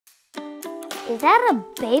Is that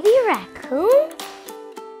a baby raccoon?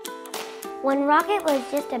 When Rocket was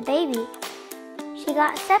just a baby, she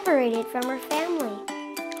got separated from her family.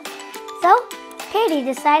 So, Katie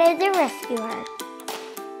decided to rescue her.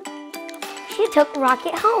 She took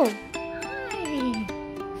Rocket home. Hi.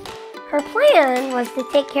 Her plan was to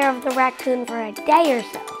take care of the raccoon for a day or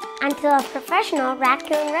so, until a professional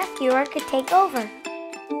raccoon rescuer could take over.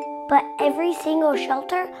 But every single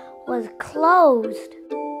shelter was closed.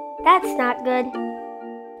 That's not good.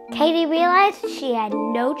 Katie realized she had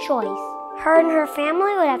no choice. Her and her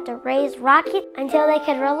family would have to raise Rocket until they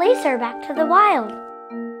could release her back to the wild.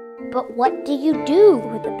 But what do you do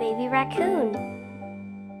with a baby raccoon?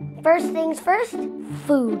 First things first,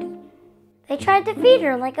 food. They tried to feed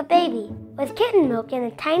her like a baby, with kitten milk in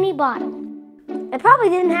a tiny bottle. They probably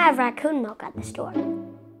didn't have raccoon milk at the store.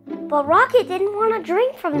 But Rocket didn't want to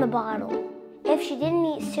drink from the bottle. If she didn't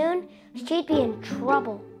eat soon, she'd be in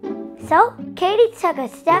trouble. So, Katie took a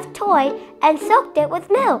stuffed toy and soaked it with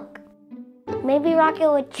milk. Maybe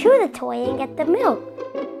Rocket would chew the toy and get the milk.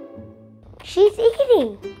 She's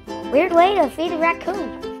eating. Weird way to feed a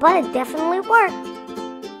raccoon, but it definitely worked.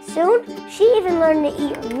 Soon, she even learned to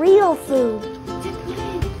eat real food.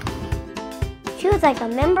 She was like a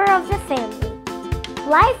member of the family.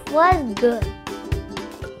 Life was good.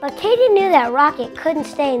 But Katie knew that Rocket couldn't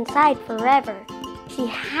stay inside forever. She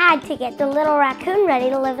had to get the little raccoon ready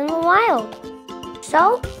to live in the wild.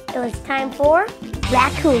 So, it was time for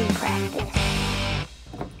raccoon practice.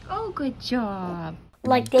 Oh, good job.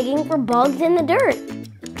 Like digging for bugs in the dirt.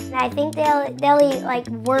 I think they'll eat like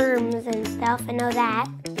worms and stuff, I know that.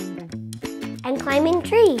 And climbing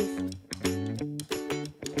trees.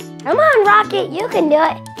 Come on, Rocket, you can do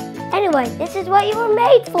it. Anyway, this is what you were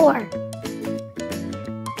made for.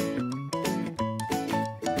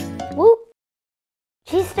 Whoop.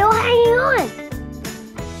 She's still hanging on.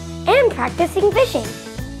 And practicing fishing.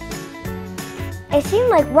 It seemed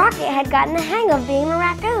like Rocket had gotten the hang of being a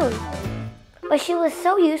raccoon. But she was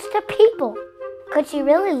so used to people. Could she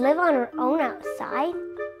really live on her own outside?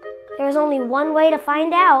 There was only one way to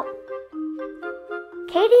find out.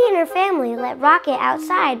 Katie and her family let Rocket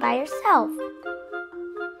outside by herself.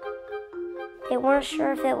 They weren't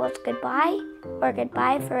sure if it was goodbye or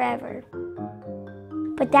goodbye forever.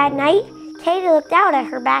 But that night, Katie looked out at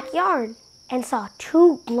her backyard and saw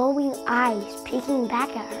two glowing eyes peeking back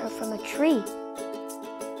at her from a tree.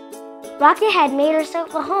 Rocket had made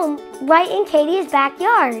herself a home right in Katie's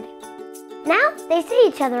backyard. Now they see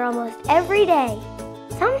each other almost every day,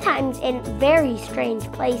 sometimes in very strange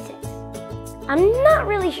places. I'm not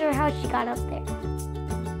really sure how she got up there.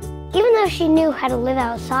 Even though she knew how to live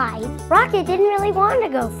outside, Rocket didn't really want to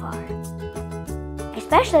go far,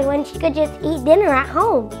 especially when she could just eat dinner at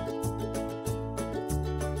home.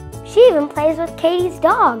 She even plays with Katie's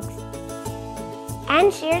dogs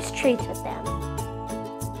and shares treats with them.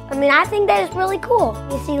 I mean, I think that is really cool.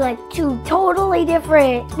 You see like two totally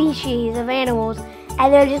different species of animals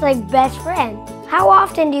and they're just like best friends. How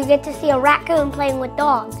often do you get to see a raccoon playing with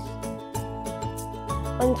dogs?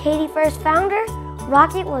 When Katie first found her,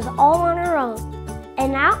 Rocket was all on her own.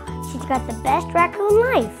 And now she's got the best raccoon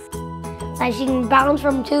life. Like she can bounce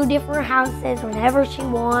from two different houses whenever she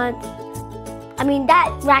wants. I mean,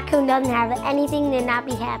 that raccoon doesn't have anything to not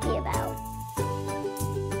be happy about.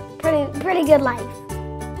 Pretty good life.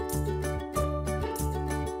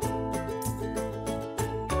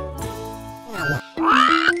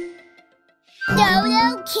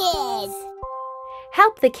 Dodo Kids.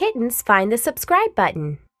 Help the kittens find the subscribe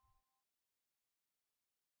button.